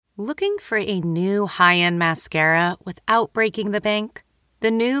Looking for a new high-end mascara without breaking the bank? The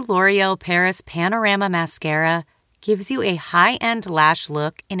new L'Oreal Paris Panorama Mascara gives you a high-end lash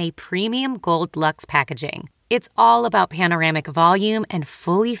look in a premium gold luxe packaging. It's all about panoramic volume and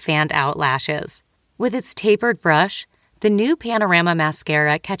fully fanned-out lashes. With its tapered brush, the new Panorama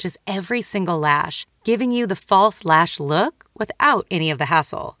Mascara catches every single lash, giving you the false lash look without any of the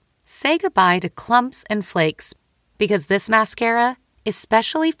hassle. Say goodbye to clumps and flakes, because this mascara is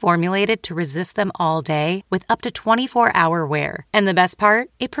specially formulated to resist them all day with up to 24-hour wear. And the best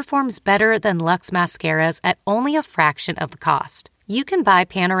part? It performs better than Luxe mascaras at only a fraction of the cost. You can buy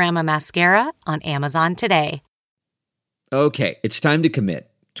Panorama Mascara on Amazon today. Okay, it's time to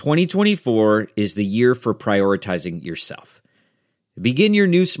commit. 2024 is the year for prioritizing yourself. Begin your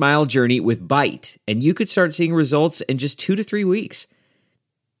new smile journey with Byte, and you could start seeing results in just 2 to 3 weeks.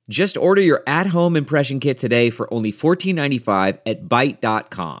 Just order your at-home impression kit today for only $14.95 at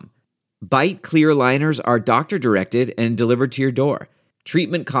Byte.com. Byte clear liners are doctor-directed and delivered to your door.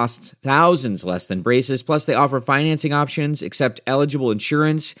 Treatment costs thousands less than braces, plus they offer financing options, accept eligible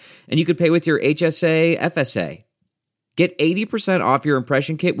insurance, and you could pay with your HSA, FSA. Get 80% off your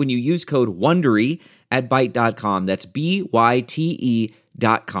impression kit when you use code WONDERY at Byte.com. That's BYTE.com.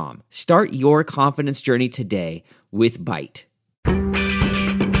 Start your confidence journey today with Byte.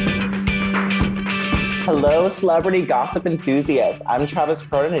 Hello, celebrity gossip enthusiasts. I'm Travis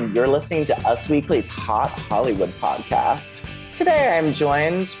Cronin, and you're listening to Us Weekly's Hot Hollywood podcast. Today, I'm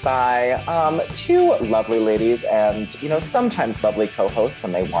joined by two lovely ladies and, sometimes lovely co-hosts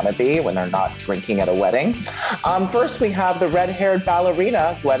when they want to be, when they're not drinking at a wedding. First, we have the red-haired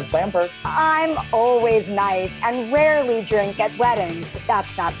ballerina, Gwen Flamberg. I'm always nice and rarely drink at weddings.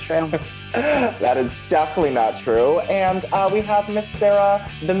 That's not true. That is definitely not true. And we have Miss Sarah,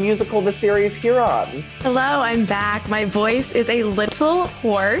 the musical, the series Huron. Hello, I'm back. My voice is a little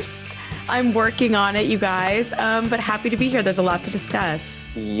hoarse. I'm working on it, you guys, but happy to be here. There's a lot to discuss.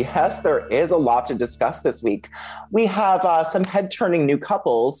 Yes, there is a lot to discuss this week. We have some head-turning new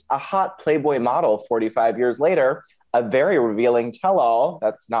couples, a hot Playboy model 45 years later, a very revealing tell-all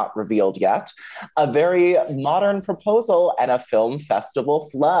that's not revealed yet, a very modern proposal, and a film festival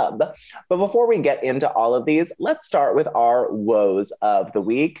flub. But before we get into all of these, let's start with our woes of the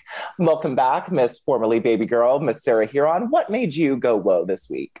week. Welcome back, Miss formerly baby girl, Miss Sarah Huron. What made you go whoa this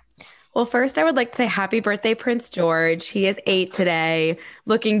week? Well, first, I would like to say happy birthday, Prince George. He is 8 today,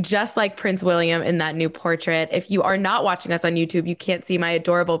 looking just like Prince William in that new portrait. If you are not watching us on YouTube, you can't see my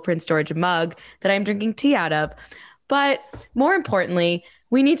adorable Prince George mug that I'm drinking tea out of. But more importantly,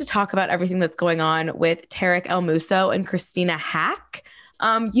 we need to talk about everything that's going on with Tarek El Mousso and Christina Hack.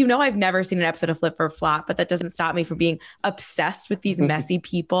 I've never seen an episode of Flip or Flop, but that doesn't stop me from being obsessed with these messy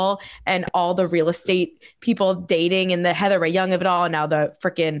people and all the real estate people dating and the Heather Ray Young of it all, and now the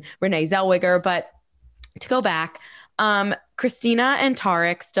freaking Renee Zellweger. But to go back, Christina and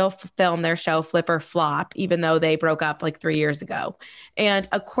Tarek still film their show Flip or Flop, even though they broke up like 3 years ago. And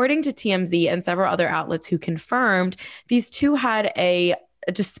according to TMZ and several other outlets who confirmed, these two had a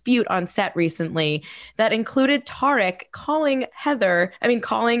dispute on set recently that included Tarek calling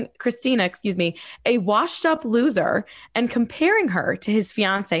Christina, a washed up loser and comparing her to his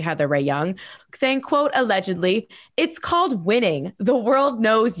fiance, Heather Ray Young, saying, quote, allegedly, it's called winning. The world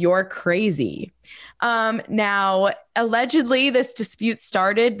knows you're crazy. Now, allegedly, this dispute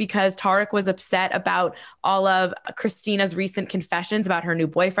started because Tarek was upset about all of Christina's recent confessions about her new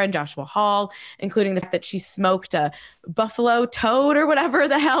boyfriend, Joshua Hall, including the fact that she smoked a buffalo toad or whatever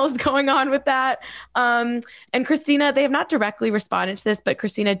the hell is going on with that. And Christina, they have not directly responded to this, but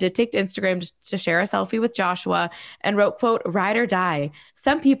Christina did take to Instagram to share a selfie with Joshua and wrote, quote, ride or die.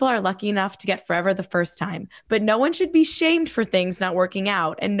 Some people are lucky enough to get forever the first time, but no one should be shamed for things not working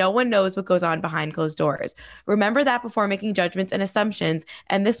out, and no one knows what goes on behind closed doors. Remember that before making judgments and assumptions,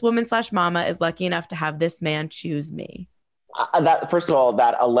 and this woman/mama is lucky enough to have this man choose me. First of all,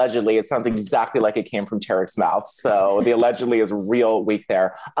 that allegedly, it sounds exactly like it came from Tarek's mouth. So the allegedly is real weak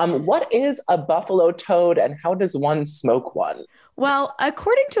there. What is a buffalo toad and how does one smoke one? Well,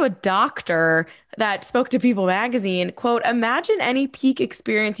 according to a doctor that spoke to People magazine, quote, imagine any peak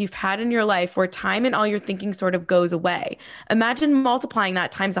experience you've had in your life where time and all your thinking sort of goes away. Imagine multiplying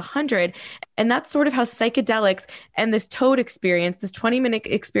that times 100. And that's sort of how psychedelics and this toad experience, this 20-minute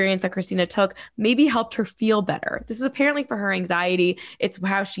experience that Christina took, maybe helped her feel better. This was apparently for her anxiety. It's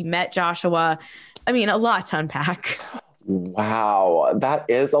how she met Joshua. I mean, a lot to unpack. Wow, that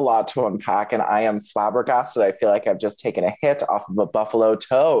is a lot to unpack, and I am flabbergasted. I feel like I've just taken a hit off of a buffalo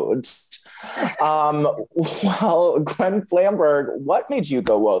toad. Well, Gwen Flamberg, what made you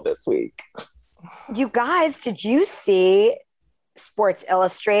go whoa this week? You guys, did you see Sports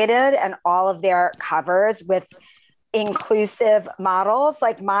Illustrated and all of their covers with inclusive models.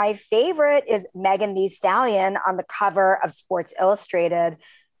 Like my favorite is Megan Thee Stallion on the cover of Sports Illustrated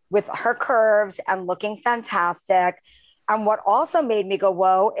with her curves and looking fantastic. And what also made me go,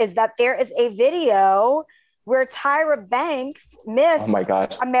 whoa, is that there is a video where Tyra Banks, Miss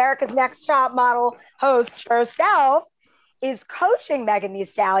America's Next Top Model host herself, is coaching Megan Thee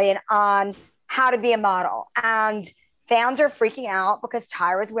Stallion on how to be a model. And fans are freaking out because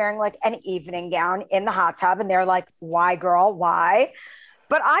Tyra's wearing like an evening gown in the hot tub. And they're like, why, girl, why?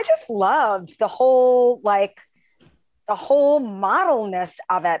 But I just loved the whole modelness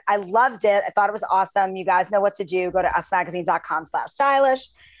of it. I loved it. I thought it was awesome. You guys know what to do. Go to usmagazine.com/stylish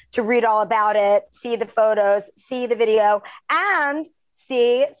to read all about it, see the photos, see the video, and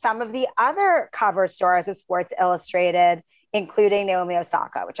see some of the other cover stories of Sports Illustrated, including Naomi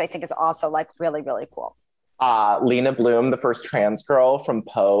Osaka, which I think is also like really, really cool. Lena Bloom, the first trans girl from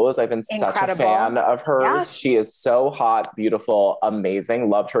Pose. I've been such a fan of hers. Yes. She is so hot, beautiful,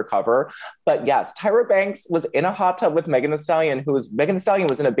 amazing. Loved her cover. But yes, Tyra Banks was in a hot tub with Megan Thee Stallion, Megan Thee Stallion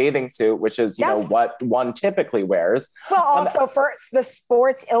was in a bathing suit, which is, you know, what one typically wears. Well, also for the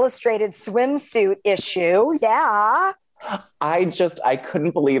Sports Illustrated swimsuit issue. Yeah. I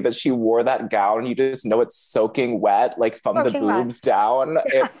couldn't believe that she wore that gown. You just know it's soaking wet, like from the boobs down.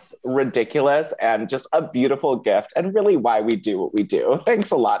 It's ridiculous and just a beautiful gift and really why we do what we do.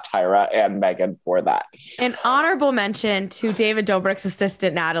 Thanks a lot, Tyra and Megan, for that. An honorable mention to David Dobrik's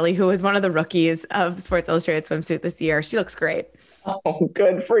assistant, Natalie, who was one of the rookies of Sports Illustrated swimsuit this year. She looks great. Oh,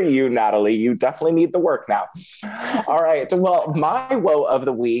 good for you, Natalie. You definitely need the work now. All right. Well, my woe of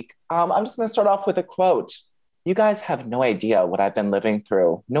the week, I'm just going to start off with a quote. You guys have no idea what I've been living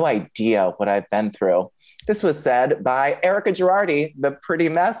through. No idea what I've been through. This was said by Erica Girardi, the pretty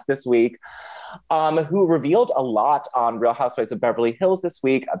mess this week, who revealed a lot on Real Housewives of Beverly Hills this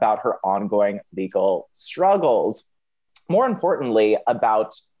week about her ongoing legal struggles. More importantly,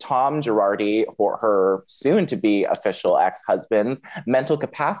 about Tom Girardi, or her soon-to-be official ex-husband's mental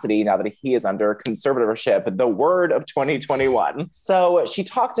capacity now that he is under conservatorship, the word of 2021. So she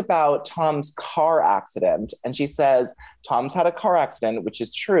talked about Tom's car accident, and she says, Tom's had a car accident, which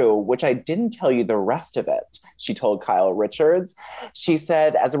is true, which I didn't tell you the rest of it, she told Kyle Richards. She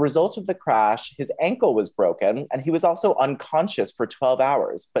said, as a result of the crash, his ankle was broken, and he was also unconscious for 12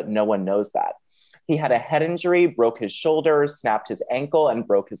 hours, but no one knows that. He had a head injury, broke his shoulder, snapped his ankle, and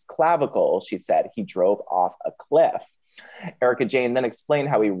broke his clavicle, she said. He drove off a cliff. Erica Jane then explained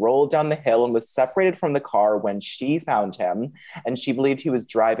how he rolled down the hill and was separated from the car when she found him, and she believed he was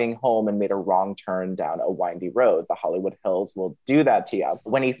driving home and made a wrong turn down a windy road. The Hollywood Hills will do that to you.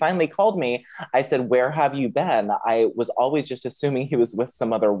 When he finally called me, I said, where have you been? I was always just assuming he was with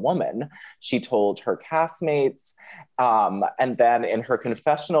some other woman, she told her castmates. And then in her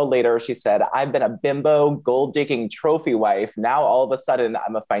confessional later, she said, I've been a bimbo, gold-digging trophy wife. Now all of a sudden,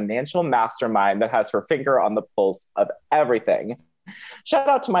 I'm a financial mastermind that has her finger on the pulse of everything. Shout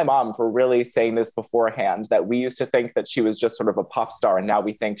out to my mom for really saying this beforehand, that we used to think that she was just sort of a pop star, and now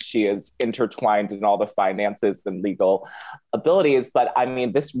we think she is intertwined in all the finances and legal abilities. But I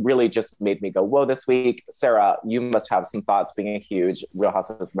mean, this really just made me go, whoa, this week. Sarah, you must have some thoughts being a huge Real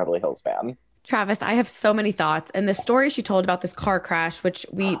Housewives of Beverly Hills fan. Travis, I have so many thoughts. And the story she told about this car crash, which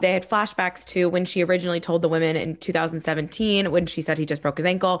they had flashbacks to when she originally told the women in 2017, when she said he just broke his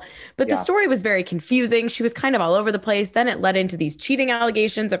ankle. But the story was very confusing. She was kind of all over the place. Then it led into these cheating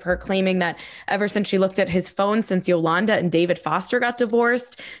allegations of her claiming that ever since she looked at his phone, since Yolanda and David Foster got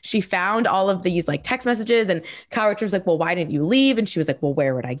divorced, she found all of these like text messages. And Kyle Richards was like, well, why didn't you leave? And she was like, well,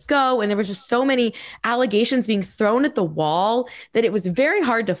 where would I go? And there was just so many allegations being thrown at the wall that it was very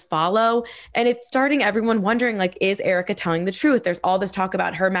hard to follow. And it's starting everyone wondering, like, is Erica telling the truth? There's all this talk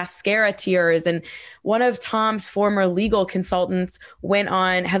about her mascara tears. And one of Tom's former legal consultants went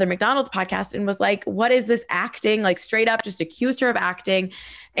on Heather McDonald's podcast and was like, what is this acting? Like straight up just accused her of acting.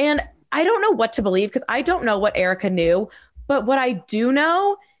 And I don't know what to believe because I don't know what Erica knew. But what I do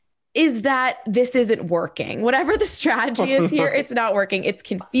know is that this isn't working. Whatever the strategy is here, it's not working. It's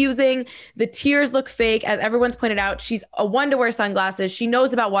confusing. The tears look fake. As everyone's pointed out, she's a one to wear sunglasses. She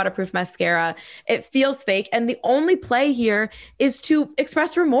knows about waterproof mascara. It feels fake. And the only play here is to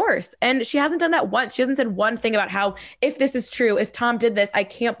express remorse. And she hasn't done that once. She hasn't said one thing about how, if this is true, if Tom did this, I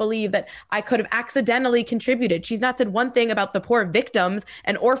can't believe that I could have accidentally contributed. She's not said one thing about the poor victims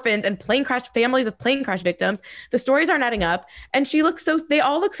and orphans and families of plane crash victims. The stories aren't adding up. And they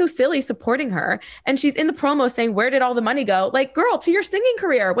all look so silly supporting her. And she's in the promo saying, where did all the money go? Like, girl, to your singing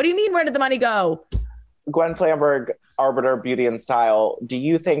career. What do you mean, where did the money go? Gwen Flamberg, Arbiter Beauty and Style, do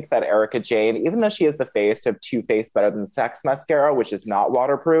you think that Erika Jayne, even though she is the face of Too Faced Better Than Sex mascara, which is not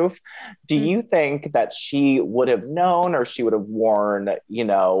waterproof, do you think that she would have known, or she would have worn,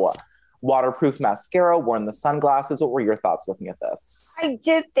 waterproof mascara, worn the sunglasses? What were your thoughts looking at this? I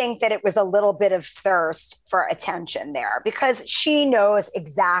did think that it was a little bit of thirst for attention there, because she knows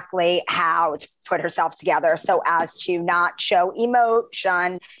exactly how to put herself together so as to not show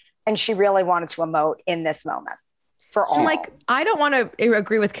emotion. And she really wanted to emote in this moment. For all. I don't want to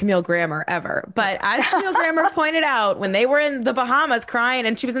agree with Camille Grammer ever, but as Camille Grammer pointed out, when they were in the Bahamas crying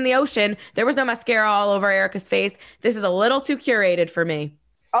and she was in the ocean, there was no mascara all over Erika's face. This is a little too curated for me.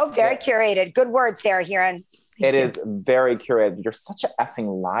 Oh, very curated. Good word, Sarah Hearon. It is very curated. You're such an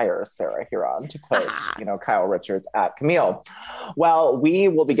effing liar, Sarah Hearon, to quote, Kyle Richards at Camille. Well, we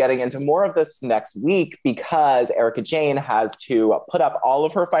will be getting into more of this next week because Erika Jayne has to put up all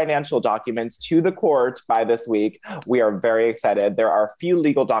of her financial documents to the court by this week. We are very excited. There are a few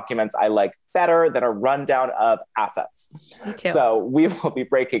legal documents I like better than a rundown of assets. Me too. So we will be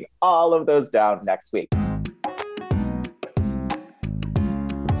breaking all of those down next week.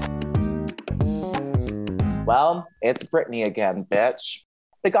 Well, it's Britney again, bitch.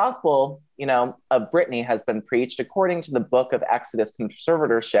 The gospel, of Britney has been preached according to the book of Exodus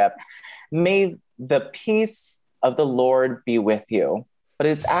conservatorship. May the peace of the Lord be with you. But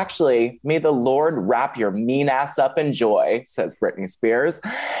it's actually, may the Lord wrap your mean ass up in joy, says Britney Spears.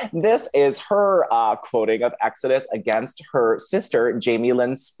 This is her quoting of Exodus against her sister, Jamie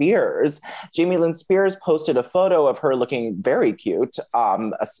Lynn Spears. Jamie Lynn Spears posted a photo of her looking very cute,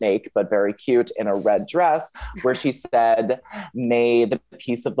 a snake, but very cute, in a red dress, where she said, may the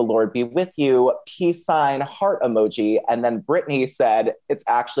peace of the Lord be with you, peace sign, heart emoji. And then Britney said, it's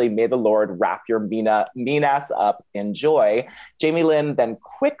actually, may the Lord wrap your mean ass up in joy. Jamie Lynn then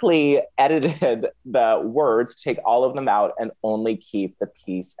quickly edited the words to take all of them out and only keep the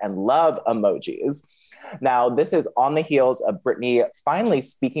peace and love emojis. Now, this is on the heels of Britney finally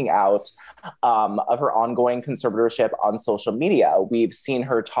speaking out of her ongoing conservatorship on social media. We've seen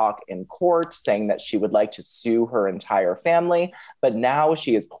her talk in court saying that she would like to sue her entire family, but now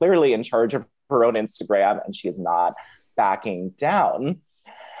she is clearly in charge of her own Instagram and she is not backing down.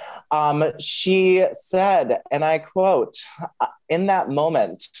 She said, and I quote, in that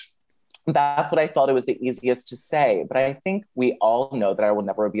moment, that's what I felt it was the easiest to say. But I think we all know that I will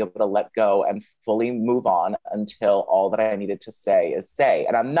never be able to let go and fully move on until all that I needed to say is say.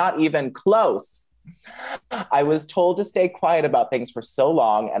 And I'm not even close. I was told to stay quiet about things for so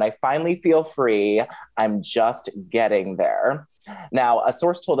long, and I finally feel free. I'm just getting there. Now, a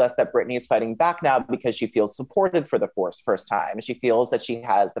source told us that Britney is fighting back now because she feels supported for the first time. She feels that she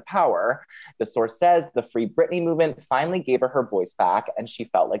has the power. The source says the Free Britney movement finally gave her voice back, and she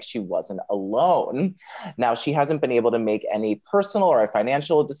felt like she wasn't alone. Now, she hasn't been able to make any personal or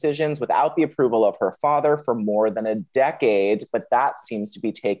financial decisions without the approval of her father for more than a decade, but that seems to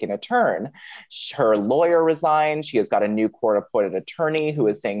be taking a turn. Her lawyer resigned. She has got a new court-appointed attorney who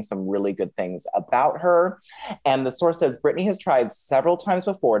is saying some really good things about her. And the source says Britney has tried several times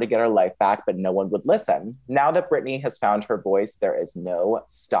before to get her life back, but no one would listen. Now that Britney has found her voice, there is no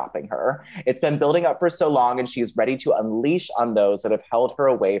stopping her. It's been building up for so long, and she's ready to unleash on those that have held her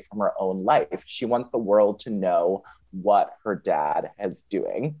away from her own life. She wants the world to know what her dad is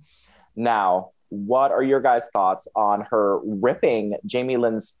doing. Now, what are your guys' thoughts on her ripping Jamie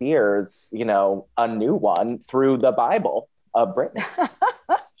Lynn Spears, a new one through the Bible of Britney?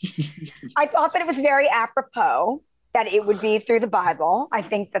 I thought that it was very apropos that it would be through the Bible. I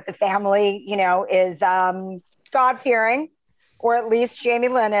think that the family, is God-fearing, or at least Jamie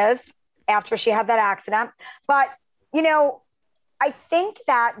Lynn is, after she had that accident. But, I think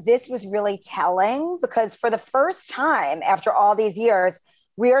that this was really telling, because for the first time after all these years,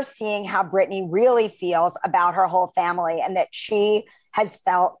 we are seeing how Britney really feels about her whole family, and that she has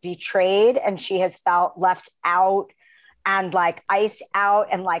felt betrayed and she has felt left out and iced out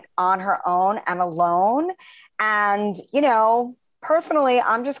and on her own and alone. And, personally,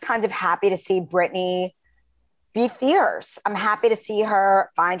 I'm just kind of happy to see Britney be fierce. I'm happy to see her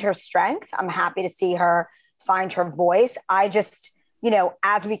find her strength. I'm happy to see her find her voice. I just,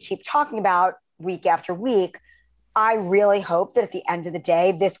 as we keep talking about week after week, I really hope that at the end of the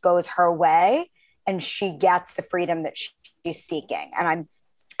day, this goes her way and she gets the freedom that she's seeking. And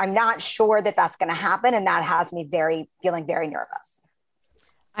I'm not sure that that's going to happen. And that has me feeling very nervous.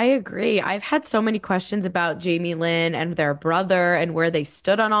 I agree. I've had so many questions about Jamie Lynn and their brother and where they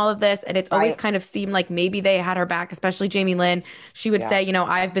stood on all of this. And it's always Right. kind of seemed like maybe they had her back, especially Jamie Lynn. She would Yeah. say,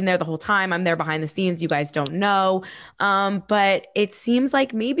 I've been there the whole time. I'm there behind the scenes. You guys don't know. But it seems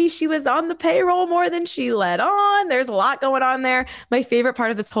like maybe she was on the payroll more than she let on. There's a lot going on there. My favorite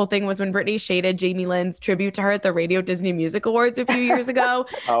part of this whole thing was when Britney shaded Jamie Lynn's tribute to her at the Radio Disney Music Awards a few years ago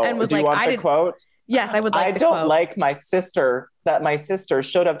Oh, and was do you like, want the quote? Yes, I would like I the don't quote. like my sister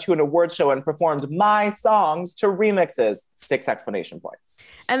showed up to an award show and performed my songs to remixes. 6 explanation points.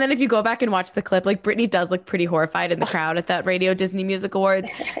 And then if you go back and watch the clip, like Britney does look pretty horrified in the crowd at that Radio Disney Music Awards.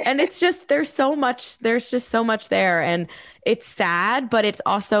 And it's just, there's just so much there. And it's sad, but it's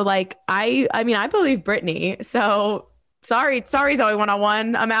also like, I mean, I believe Britney. So sorry, Zoe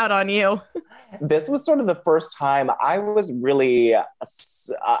 101. I'm out on you. This was sort of the first time I was really,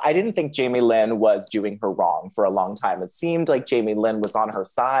 I didn't think Jamie Lynn was doing her wrong for a long time. It seemed like Jamie Lynn was on her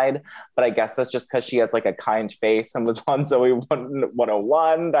side, but I guess that's just because she has like a kind face and was on Zoe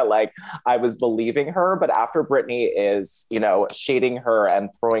 101 that like I was believing her. But after Britney is, shading her and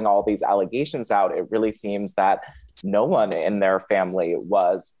throwing all these allegations out, it really seems that no one in their family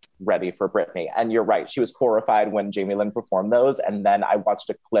was ready for Britney. And you're right, she was horrified when Jamie Lynn performed those. And then I watched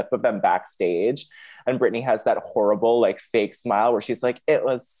a clip of them backstage, and Britney has that horrible, like, fake smile where she's like, it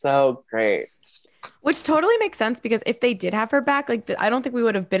was so great. Which totally makes sense, because if they did have her back, like, I don't think we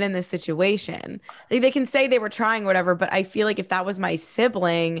would have been in this situation. Like, they can say they were trying or whatever, but I feel like if that was my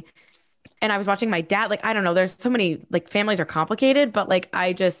sibling and I was watching my dad, like, I don't know, there's so many, like, families are complicated, but like,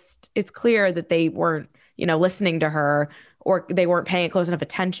 it's clear that they weren't, listening to her, or they weren't paying close enough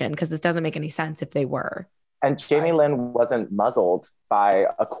attention, because this doesn't make any sense if they were. And Jamie Lynn wasn't muzzled by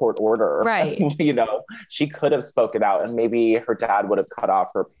a court order. Right. She could have spoken out, and maybe her dad would have cut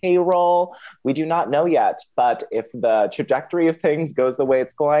off her payroll. We do not know yet. But if the trajectory of things goes the way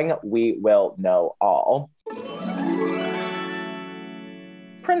it's going, we will know all.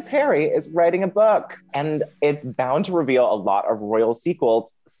 Prince Harry is writing a book, and it's bound to reveal a lot of royal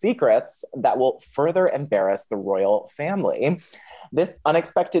secrets that will further embarrass the royal family. This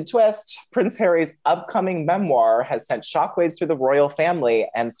unexpected twist, Prince Harry's upcoming memoir, has sent shockwaves through the royal family,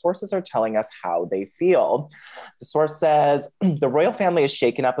 and sources are telling us how they feel. The source says the royal family is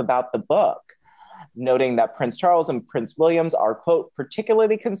shaken up about the book, noting that Prince Charles and Prince William are, quote,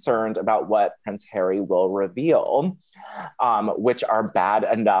 particularly concerned about what Prince Harry will reveal, which are bad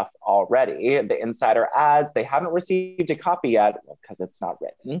enough already. The insider adds they haven't received a copy yet because it's not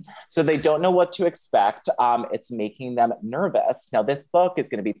written, so they don't know what to expect. It's making them nervous. Now, this book is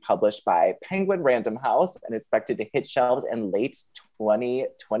going to be published by Penguin Random House and is expected to hit shelves in late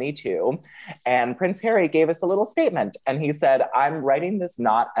 2022. And Prince Harry gave us a little statement, and he said, I'm writing this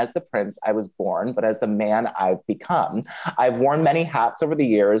not as the prince I was born, but as the man I've become. I've worn many hats over the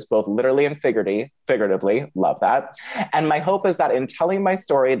years, both literally and figuratively, love that. And my hope is that in telling my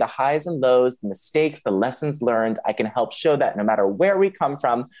story, the highs and lows, the mistakes, the lessons learned, I can help show that no matter where we come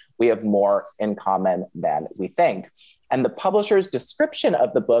from, we have more in common than we think. And the publisher's description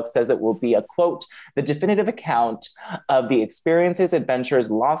of the book says it will be a, quote, the definitive account of the experiences, adventures,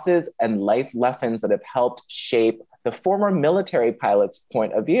 losses, and life lessons that have helped shape the former military pilot's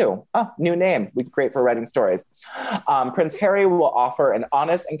point of view. Oh, new name. Great for writing stories. Prince Harry will offer an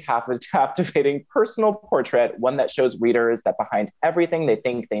honest and captivating personal portrait, one that shows readers that behind everything they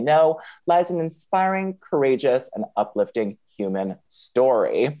think they know lies an inspiring, courageous, and uplifting human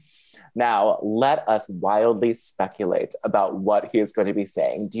story. Now, let us wildly speculate about what he is going to be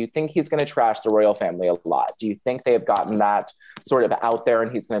saying. Do you think he's going to trash the royal family a lot? Do you think they have gotten that sort of out there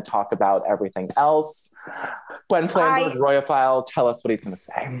and he's going to talk about everything else? Gwen Flamberg, Royophile, tell us what he's going to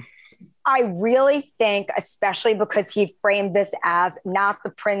say. I really think, especially because he framed this as not the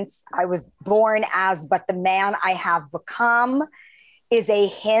prince I was born as, but the man I have become, is a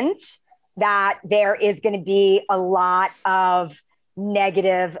hint that there is going to be a lot of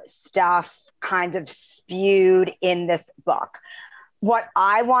negative stuff kind of spewed in this book. What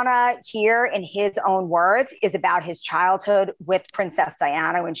I want to hear in his own words is about his childhood with Princess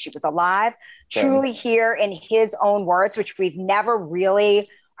Diana when she was alive. Okay. Truly hear in his own words, which we've never really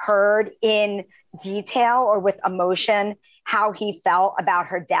heard in detail or with emotion, how he felt about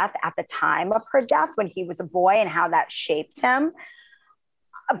her death at the time of her death when he was a boy and how that shaped him.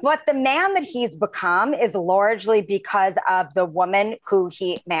 But the man that he's become is largely because of the woman who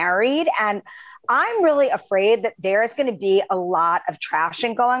he married. And I'm really afraid that there's going to be a lot of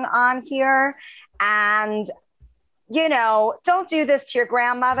trashing going on here. And, don't do this to your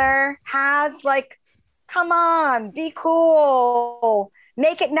grandmother. Come on, be cool.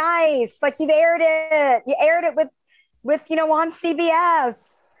 Make it nice. Like, you've aired it. You aired it with on CBS.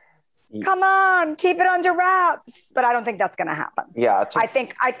 Come on, keep it under wraps. But I don't think that's going to happen. Yeah. I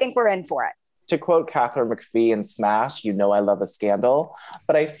think we're in for it. To quote Catherine McPhee in Smash, you know I love a scandal.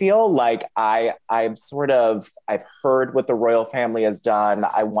 But I feel like I've heard what the royal family has done.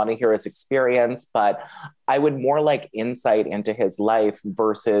 I want to hear his experience, but I would more like insight into his life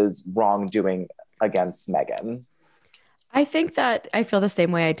versus wrongdoing against Meghan. I think that I feel the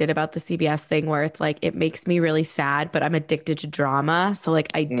same way I did about the CBS thing, where it's like, it makes me really sad, but I'm addicted to drama. So like,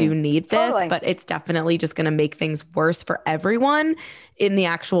 I do need this, Totally. but it's definitely just going to make things worse for everyone in the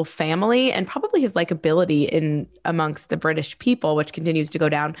actual family, and probably his likability in amongst the British people, which continues to go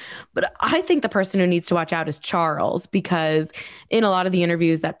down. But I think the person who needs to watch out is Charles, because in a lot of the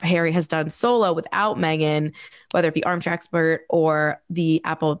interviews that Harry has done solo without Meghan, whether it be Armchair Expert or the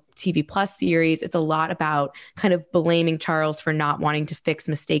Apple TV Plus series, it's a lot about kind of blaming Charles for not wanting to fix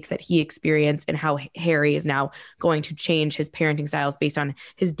mistakes that he experienced, and how Harry is now going to change his parenting styles based on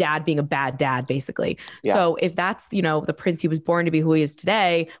his dad being a bad dad, basically. Yes. So if that's, the prince he was born to be, who he is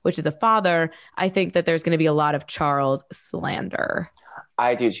today, which is a father, I think that there's going to be a lot of Charles slander.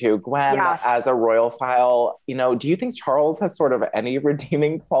 I do too. Gwen, yes. As a royal file, do you think Charles has sort of any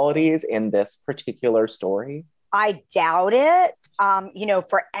redeeming qualities in this particular story? I doubt it.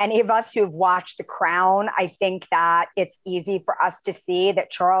 For any of us who've watched The Crown, I think that it's easy for us to see that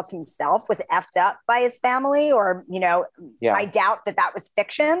Charles himself was effed up by his family, or, I doubt that was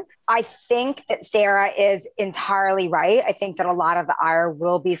fiction. I think that Sarah is entirely right. I think that a lot of the ire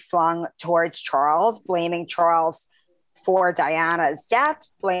will be slung towards Charles, blaming Charles for Diana's death,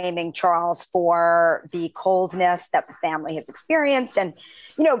 blaming Charles for the coldness that the family has experienced, and,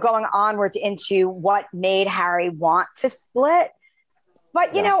 going onwards into what made Harry want to split.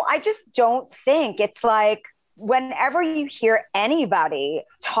 But, I just don't think it's like, whenever you hear anybody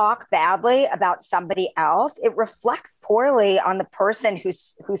talk badly about somebody else, it reflects poorly on the person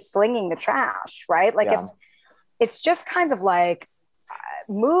who's slinging the trash, right? Like it's just kind of like,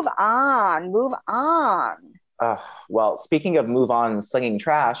 move on. Well, speaking of move on and slinging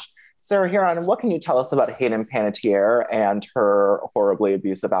trash, Sarah Hearon, what can you tell us about Hayden Panettiere and her horribly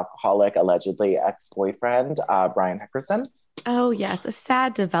abusive alcoholic, allegedly ex-boyfriend, Brian Heckerson? Oh, yes. A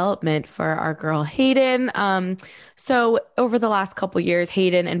sad development for our girl Hayden. So over the last couple of years,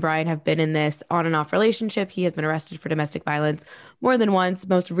 Hayden and Brian have been in this on and off relationship. He has been arrested for domestic violence more than once.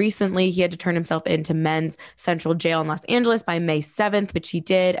 Most recently, he had to turn himself into men's central jail in Los Angeles by May 7th, which he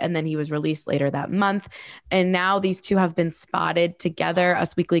did. And then he was released later that month. And now these two have been spotted together.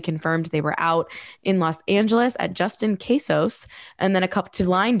 Us Weekly confirmed they were out in Los Angeles at Justin Quesos, and then a couple to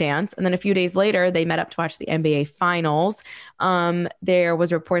line dance. And then a few days later, they met up to watch the NBA finals. There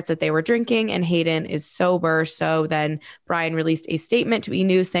was reports that they were drinking, and Hayden is sober. So then Brian released a statement to E!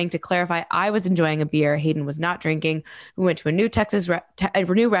 News saying, to clarify, I was enjoying a beer. Hayden was not drinking. We went to a new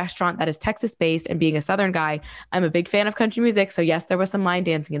new restaurant that is Texas based, and being a Southern guy, I'm a big fan of country music. So yes, there was some line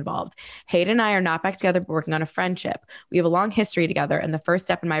dancing involved. Hayden and I are not back together, but working on a friendship. We have a long history together, and the first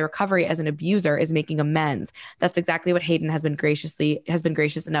step in my recovery as an abuser is making amends. That's exactly what Hayden has been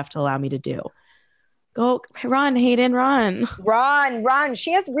gracious enough to allow me to do. Go run, Hayden, run. Run.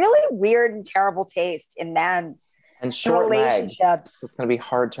 She has really weird and terrible taste in men. And short legs. It's going to be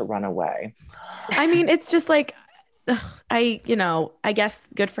hard to run away. I mean, it's just like, I guess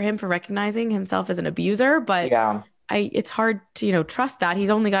good for him for recognizing himself as an abuser, but it's hard to, trust that. He's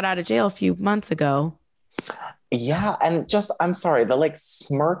only got out of jail a few months ago. Yeah. And I'm sorry, the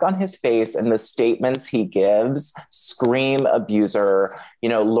smirk on his face and the statements he gives scream abuser,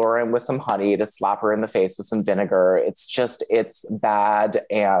 lure him with some honey to slap her in the face with some vinegar. It's bad.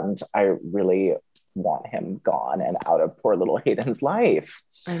 And I really want him gone and out of poor little Hayden's life.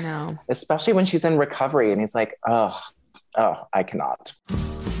 I know. Especially when she's in recovery and he's like, oh, I cannot.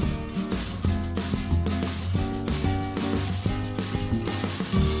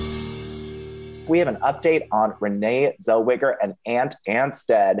 We have an update on Renee Zellweger and Ant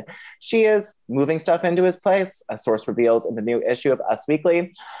Anstead. She is moving stuff into his place, a source reveals in the new issue of Us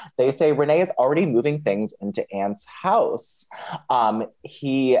Weekly. They say Renee is already moving things into Ant's house.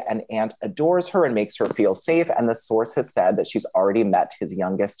 He and Ant adores her and makes her feel safe, and the source has said that she's already met his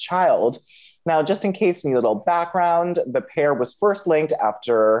youngest child. Now, just in case you need a little background, the pair was first linked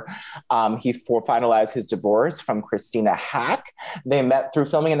after he finalized his divorce from Christina Hack. They met through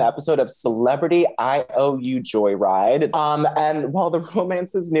filming an episode of Celebrity IOU Joyride. And while the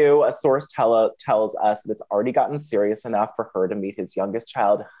romance is new, a source tells us that it's already gotten serious enough for her to meet his youngest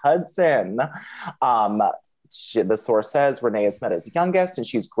child, Hudson. The source says Renee is Meta's youngest and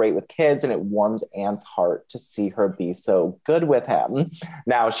she's great with kids, and it warms Anne's heart to see her be so good with him.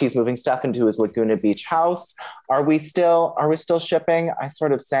 Now she's moving stuff into his Laguna Beach house. Are we still shipping? I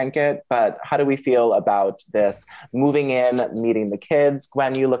sort of sank it, but how do we feel about this moving in, meeting the kids?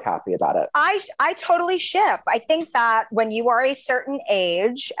 Gwen, you look happy about it. I totally ship. I think that when you are a certain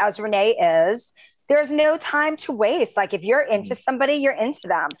age, as Renee is, there's no time to waste. Like if you're into somebody, you're into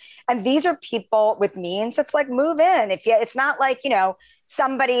them. And these are people with means. It's like move in. It's not like,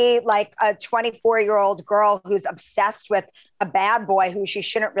 somebody like a 24-year-old girl who's obsessed with a bad boy who she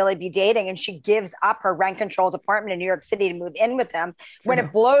shouldn't really be dating, and she gives up her rent-controlled apartment in New York City to move in with him. When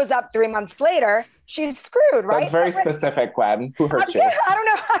it blows up 3 months later, she's screwed, right? That's very specific, Gwen. Who hurt you? I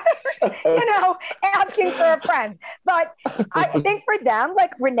don't know. Asking for a friend. But I think for them,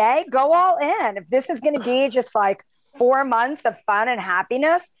 like Renee, go all in. If this is going to be just like 4 months of fun and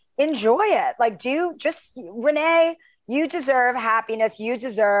happiness, enjoy it. Like Renee, you deserve happiness. You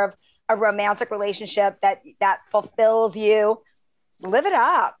deserve a romantic relationship that fulfills you. Live it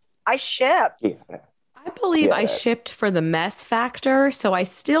up. I ship. Yeah. I believe I shipped for the mess factor. So I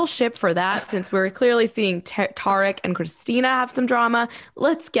still ship for that since we're clearly seeing Tarek and Christina have some drama.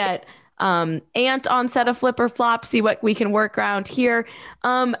 Let's get Ant on set of Flip or Flop, see what we can work around here.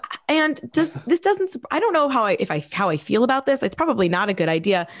 And I don't know how I feel about this. It's probably not a good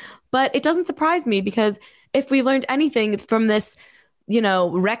idea, but it doesn't surprise me because if we learned anything from this,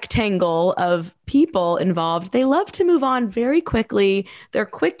 rectangle of people involved, they love to move on very quickly. They're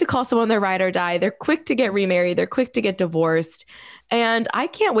quick to call someone their ride or die. They're quick to get remarried. They're quick to get divorced. And I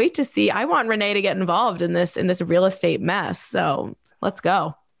can't wait to see. I want Renee to get involved in this real estate mess. So let's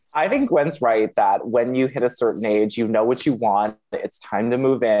go. I think Gwen's right that when you hit a certain age, you know what you want. It's time to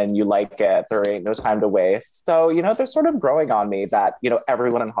move in. You like it. There ain't no time to waste. So, they're sort of growing on me that,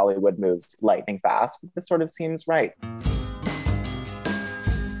 everyone in Hollywood moves lightning fast. This sort of seems right.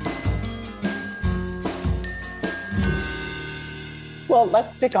 Well,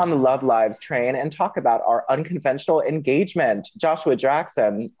 let's stick on the Love Lives train and talk about our unconventional engagement. Joshua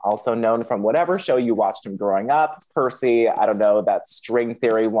Jackson, also known from whatever show you watched him growing up, Percy, I don't know, that String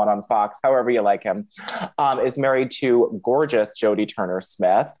Theory one on Fox, however you like him, is married to gorgeous Jodie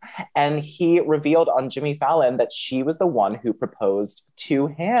Turner-Smith. And he revealed on Jimmy Fallon that she was the one who proposed to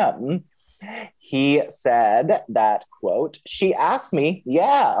him. He said that, quote, she asked me,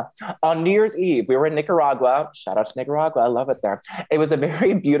 on New Year's Eve. We were in Nicaragua. Shout out to Nicaragua. I love it there. It was a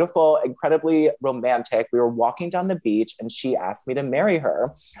very beautiful, incredibly romantic. We were walking down the beach and she asked me to marry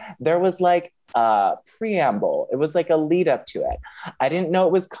her. There was like a preamble. It was like a lead up to it. I didn't know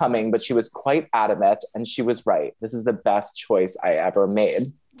it was coming, but she was quite adamant and she was right. This is the best choice I ever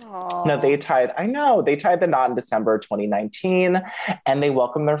made. No, they tied the knot in December 2019, and they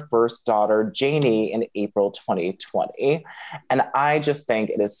welcomed their first daughter, Janie, in April 2020. And I just think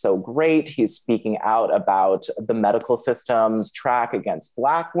it is so great. He's speaking out about the medical system's track against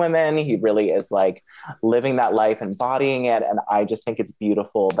Black women. He really is like living that life, embodying it. And I just think it's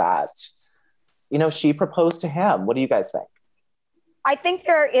beautiful that, she proposed to him. What do you guys think? I think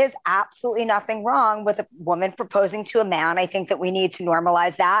there is absolutely nothing wrong with a woman proposing to a man. I think that we need to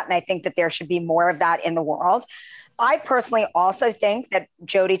normalize that. And I think that there should be more of that in the world. I personally also think that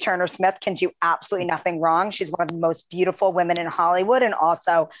Jodie Turner-Smith can do absolutely nothing wrong. She's one of the most beautiful women in Hollywood and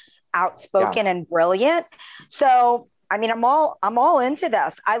also outspoken and brilliant. So, I'm all into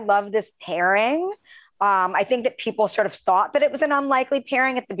this. I love this pairing. I think that people sort of thought that it was an unlikely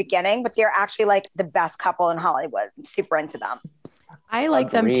pairing at the beginning, but they're actually like the best couple in Hollywood. I'm super into them. I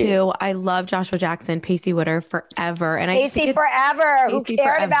like them too. I love Joshua Jackson, Pacey Witter forever. And Pacey forever. Who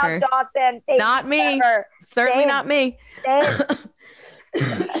cared about Dawson? Pacey not me. Forever. Certainly not me.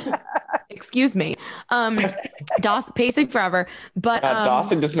 Excuse me. Pacey forever. But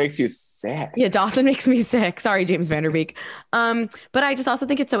Dawson just makes you sick. Yeah, Dawson makes me sick. Sorry, James Van Der Beek. But I just also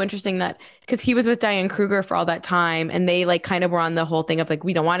think it's so interesting that because he was with Diane Kruger for all that time and they like kind of were on the whole thing of like,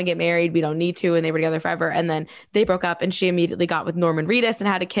 we don't want to get married, we don't need to, and they were together forever. And then they broke up and she immediately got with Norman Reedus and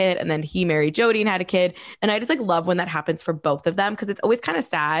had a kid, and then he married Jodie and had a kid. And I just like love when that happens for both of them because it's always kind of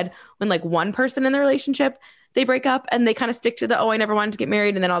sad when like one person in the relationship they break up and they kind of stick to the, I never wanted to get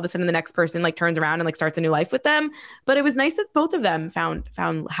married. And then all of a sudden the next person like turns around and like starts a new life with them. But it was nice that both of them found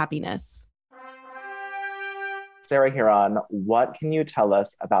happiness. Sarah Huron, what can you tell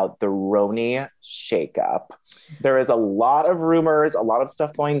us about the Roni shakeup? There is a lot of rumors, a lot of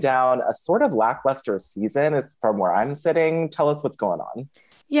stuff going down, a sort of lackluster season is from where I'm sitting. Tell us what's going on.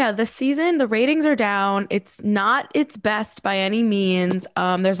 Yeah, the ratings are down. It's not its best by any means.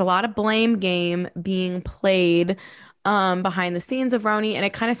 There's a lot of blame game being played. behind the scenes of Roni. And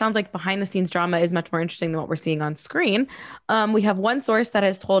it kind of sounds like behind the scenes drama is much more interesting than what we're seeing on screen. We have one source that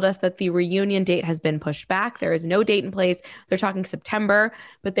has told us that the reunion date has been pushed back. There is no date in place. They're talking September,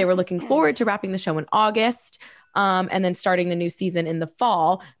 but they were looking forward to wrapping the show in August, and then starting the new season in the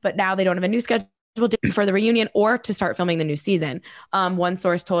fall. But now they don't have a new schedule for the reunion or to start filming the new season. One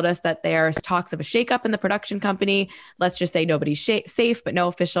source told us that there's talks of a shakeup in the production company. Let's just say nobody's safe, but no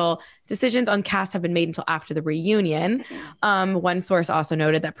official decisions on cast have been made until after the reunion. One source also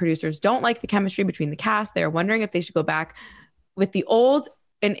noted that producers don't like the chemistry between the cast. They're wondering if they should go back with the old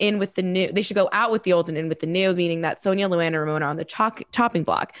and in with the new. They should go out with the old and in with the new, meaning that Sonia, Luann, and Ramona are on the chopping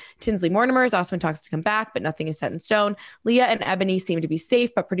block. Tinsley Mortimer is also in talks to come back, but nothing is set in stone. Leah and Ebony seem to be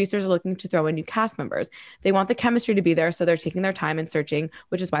safe, but producers are looking to throw in new cast members. They want the chemistry to be there, so they're taking their time and searching,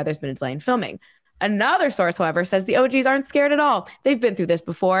 which is why there's been a delay in filming. Another source, however, says the OGs aren't scared at all. They've been through this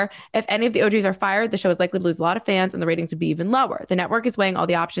before. If any of the OGs are fired, the show is likely to lose a lot of fans and the ratings would be even lower. The network is weighing all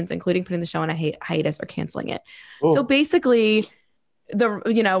the options, including putting the show on a hiatus or canceling it. Ooh. So basically,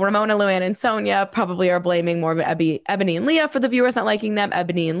 Ramona, Luann, and Sonia probably are blaming more of Ebony and Leah for the viewers not liking them.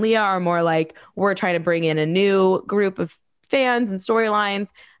 Ebony and Leah are more like, we're trying to bring in a new group of fans and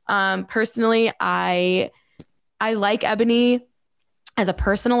storylines. Personally, I like Ebony as a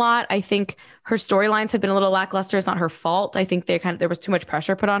person a lot. I think her storylines have been a little lackluster. It's not her fault. I think there was too much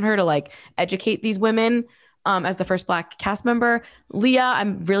pressure put on her to like educate these women as the first Black cast member. Leah,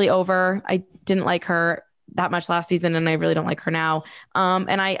 I'm really over. I didn't like her that much last season, and I really don't like her now.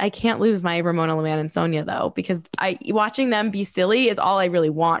 And I can't lose my Ramona, Luann, and Sonia though, because watching them be silly is all I really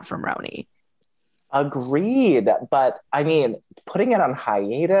want from Roni. Agreed. But I mean, putting it on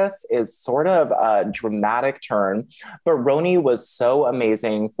hiatus is sort of a dramatic turn. But Roni was so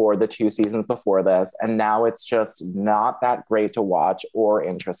amazing for the 2 seasons before this. And now it's just not that great to watch or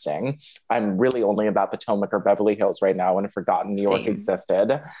interesting. I'm really only about Potomac or Beverly Hills right now and have forgotten New York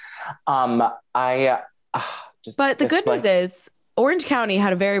existed. But the good news is Orange County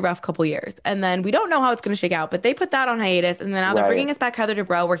had a very rough couple years, and then we don't know how it's going to shake out, but they put that on hiatus, and then now they're bringing us back Heather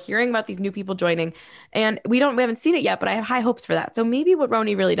Dubrow. We're hearing about these new people joining, and we haven't seen it yet, but I have high hopes for that. So maybe what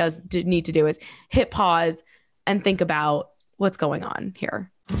Roni really does need to do is hit pause and think about what's going on here.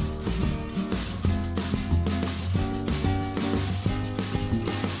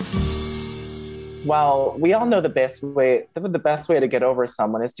 Well, we all know the best way to get over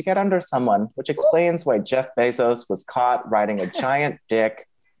someone is to get under someone, which explains why Jeff Bezos was caught riding a giant dick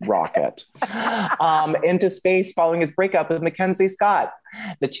rocket into space following his breakup with Mackenzie Scott.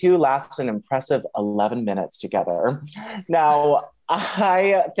 The two last an impressive 11 minutes together. Now,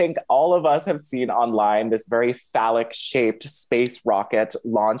 I think all of us have seen online this very phallic-shaped space rocket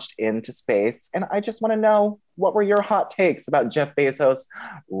launched into space. And I just want to know, what were your hot takes about Jeff Bezos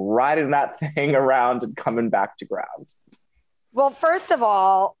riding that thing around and coming back to ground? Well, first of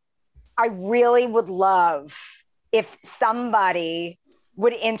all, I really would love if somebody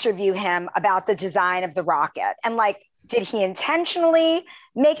would interview him about the design of the rocket. And like, did he intentionally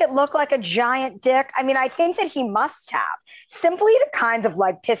make it look like a giant dick? I mean, I think that he must have, simply to kind of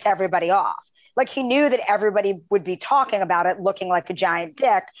like piss everybody off. Like he knew that everybody would be talking about it looking like a giant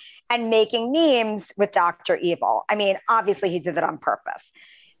dick and making memes with Dr. Evil. I mean, obviously he did that on purpose.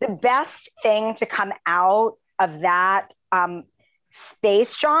 The best thing to come out of that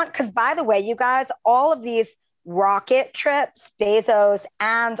space jaunt, because by the way, you guys, all of these rocket trips, Bezos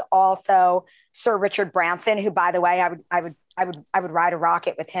and also Sir Richard Branson, who, by the way, I would ride a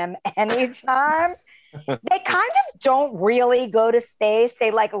rocket with him anytime. They kind of don't really go to space.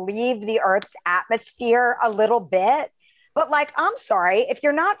 They like leave the Earth's atmosphere a little bit. But like, I'm sorry, if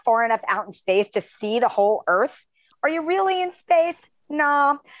you're not far enough out in space to see the whole Earth, are you really in space?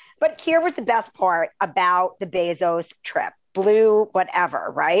 No. But here was the best part about the Bezos trip. Blue,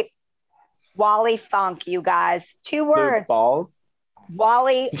 whatever, right? Wally Funk, you guys. 2 words. Blue balls.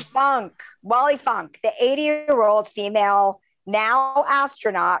 Wally Funk. Wally Funk, the 80-year-old female, now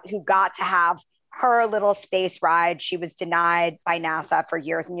astronaut who got to have her little space ride. She was denied by NASA for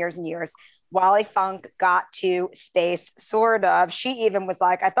years and years and years. Wally Funk got to space, sort of. She even was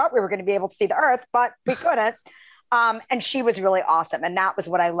like, I thought we were going to be able to see the Earth, but we couldn't. And she was really awesome. And that was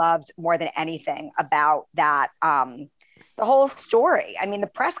what I loved more than anything about that, the whole story. I mean, the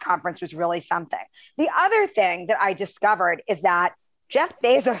press conference was really something. The other thing that I discovered is that Jeff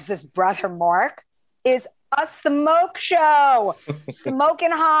Bezos' brother, Mark, is a smoke show,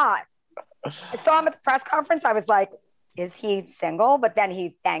 smoking hot. I saw him at the press conference. I was like, is he single? But then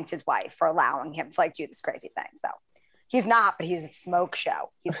he thanked his wife for allowing him to like do this crazy thing. So he's not, but he's a smoke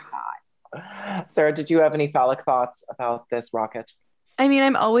show. He's hot. Sarah, did you have any phallic thoughts about this rocket? I mean,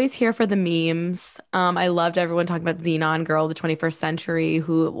 I'm always here for the memes. I loved everyone talking about Xenon Girl, the 21st century,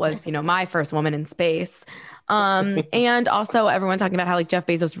 who was, my first woman in space. And also everyone talking about how like Jeff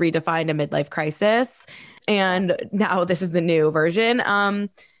Bezos redefined a midlife crisis. And now this is the new version.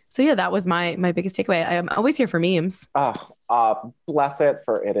 So yeah, that was my biggest takeaway. I'm always here for memes. Bless it,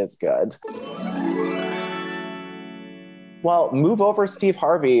 for it is good. Well, move over Steve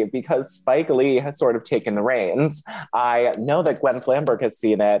Harvey, because Spike Lee has sort of taken the reins. I know that Gwen Flamberg has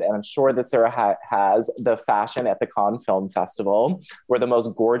seen it, and I'm sure that Sarah has the fashion at the Cannes Film Festival, where the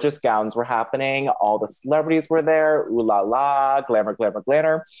most gorgeous gowns were happening. All the celebrities were there. Ooh la la, glamour, glamour,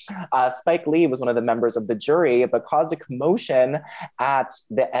 glamour. Spike Lee was one of the members of the jury, but caused a commotion at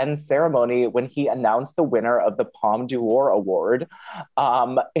the end ceremony when he announced the winner of the Palme d'Or Award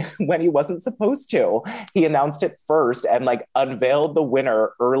when he wasn't supposed to. He announced it first and unveiled the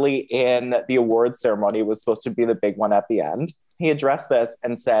winner early in the awards ceremony. It was supposed to be the big one at the end. He addressed this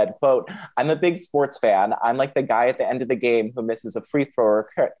and said, quote, "I'm a big sports fan. I'm like the guy at the end of the game who misses a free throw or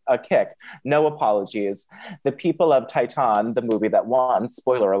a kick. No apologies. The people of Titan, the movie that won,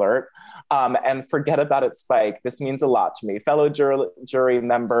 spoiler alert, and forget about it, Spike. This means a lot to me. Fellow jury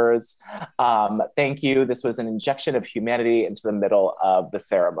members, thank you. This was an injection of humanity into the middle of the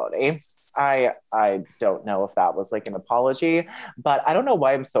ceremony." I don't know if that was an apology, but I don't know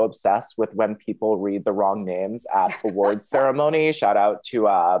why I'm so obsessed with when people read the wrong names at awards ceremony. Shout out to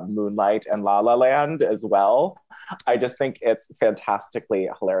Moonlight and La La Land as well. I just think it's fantastically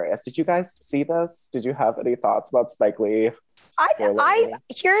hilarious. Did you guys see this? Did you have any thoughts about Spike Lee?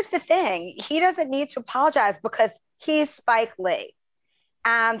 Here's the thing. He doesn't need to apologize because he's Spike Lee.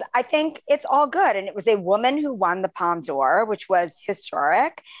 And I think it's all good. And it was a woman who won the Palme d'Or, which was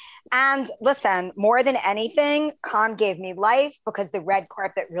historic. And listen, more than anything, Cannes gave me life because the red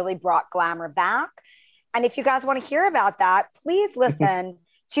carpet really brought glamour back. And if you guys want to hear about that, please listen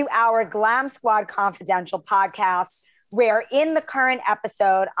to our Glam Squad Confidential podcast, where in the current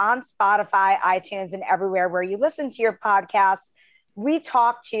episode on Spotify, iTunes, and everywhere where you listen to your podcasts, we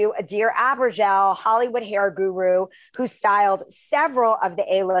talked to Adir Abergel, Hollywood hair guru, who styled several of the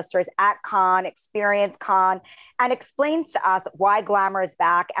A-listers at Cannes, Experience Cannes, and explains to us why glamour is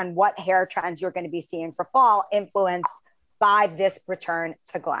back and what hair trends you're going to be seeing for fall influenced by this return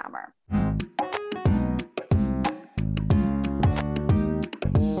to glamour.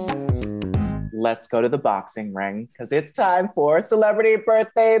 Let's go to the boxing ring because it's time for Celebrity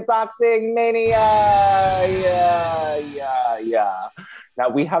Birthday Boxing Mania. Yeah. Now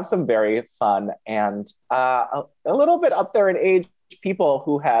we have some very fun and a little bit up there in age people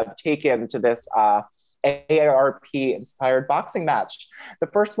who have taken to this AARP inspired boxing match. The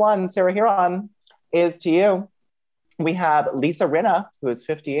first one, Sarah Hearon, is to you. We have Lisa Rinna, who is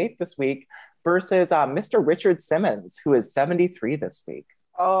 58 this week, versus Mr. Richard Simmons, who is 73 this week.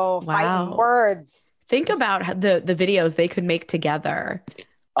 Oh, wow. Fighting words. Think about the videos they could make together.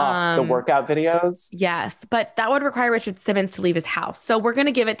 The workout videos? Yes, but that would require Richard Simmons to leave his house. So we're going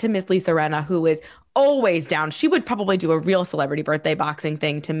to give it to Miss Lisa Rinna, who is always down. She would probably do a real celebrity birthday boxing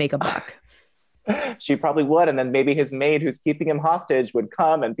thing to make a buck. She probably would. And then maybe his maid who's keeping him hostage would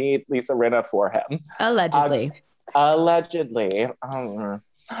come and beat Lisa Rinna for him. Allegedly. Allegedly.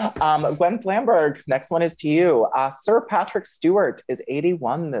 Gwen Flamberg, next one is to you. Sir Patrick Stewart is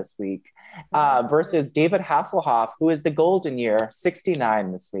 81 this week versus David Hasselhoff, who is the golden year,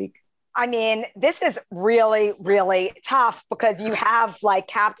 69 this week. I mean, this is really, really tough because you have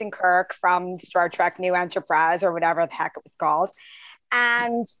Captain Kirk from Star Trek New Enterprise or whatever the heck it was called.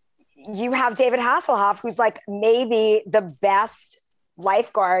 And you have David Hasselhoff, who's maybe the best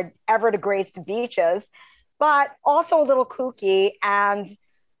lifeguard ever to grace the beaches, but also a little kooky. And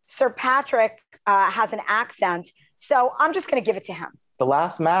Sir Patrick has an accent. So I'm just going to give it to him. The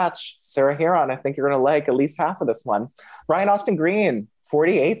last match, Sarah Hearon, I think you're going to like at least half of this one. Brian Austin Green,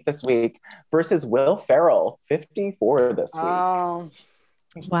 48 this week, versus Will Ferrell, 54 this week. Oh,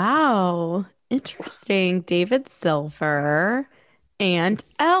 wow. Interesting. David Silver and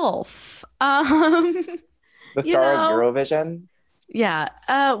Elf. The star of Eurovision. Yeah.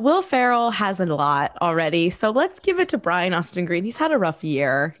 Will Ferrell has a lot already. So let's give it to Brian Austin Green. He's had a rough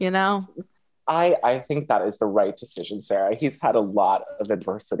year, I think that is the right decision, Sarah. He's had a lot of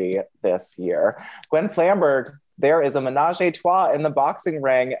adversity this year. Gwen Flamberg, there is a menage a trois in the boxing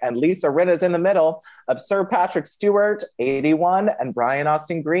ring, and Lisa Rinna is in the middle of Sir Patrick Stewart, 81, and Brian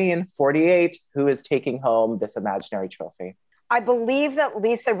Austin Green, 48, who is taking home this imaginary trophy. I believe that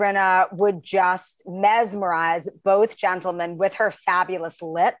Lisa Rinna would just mesmerize both gentlemen with her fabulous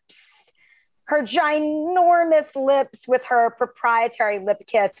lips, her ginormous lips with her proprietary lip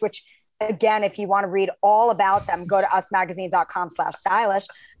kits, which again, if you want to read all about them, go to usmagazine.com/stylish.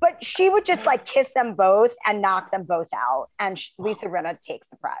 But she would just like kiss them both and knock them both out. And Lisa Rinna takes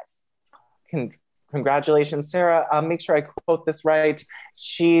the prize. Congratulations, Sarah. Make sure I quote this right.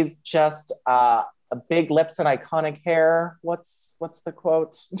 She's just a big lips and iconic hair. What's the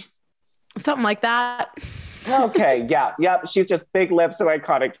quote? Something like that. Okay, yeah. She's just big lips and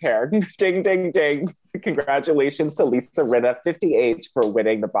iconic hair. Ding, ding, ding. Congratulations to Lisa Rinna, 58, for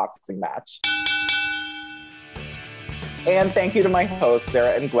winning the boxing match. And thank you to my hosts,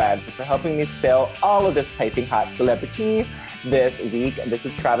 Sarah and Gwen, for helping me spill all of this piping hot celebrity this week. This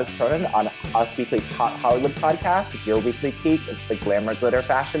is Travis Cronin on Us Weekly's Hot Hollywood podcast, with your weekly peek into the glamour, glitter,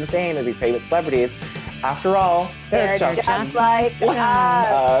 fashion, fame of your favorite celebrities. After all, they're just like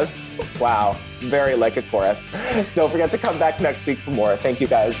us. Wow, very like a chorus. Don't forget to come back next week for more. Thank you,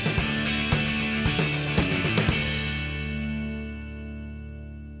 guys.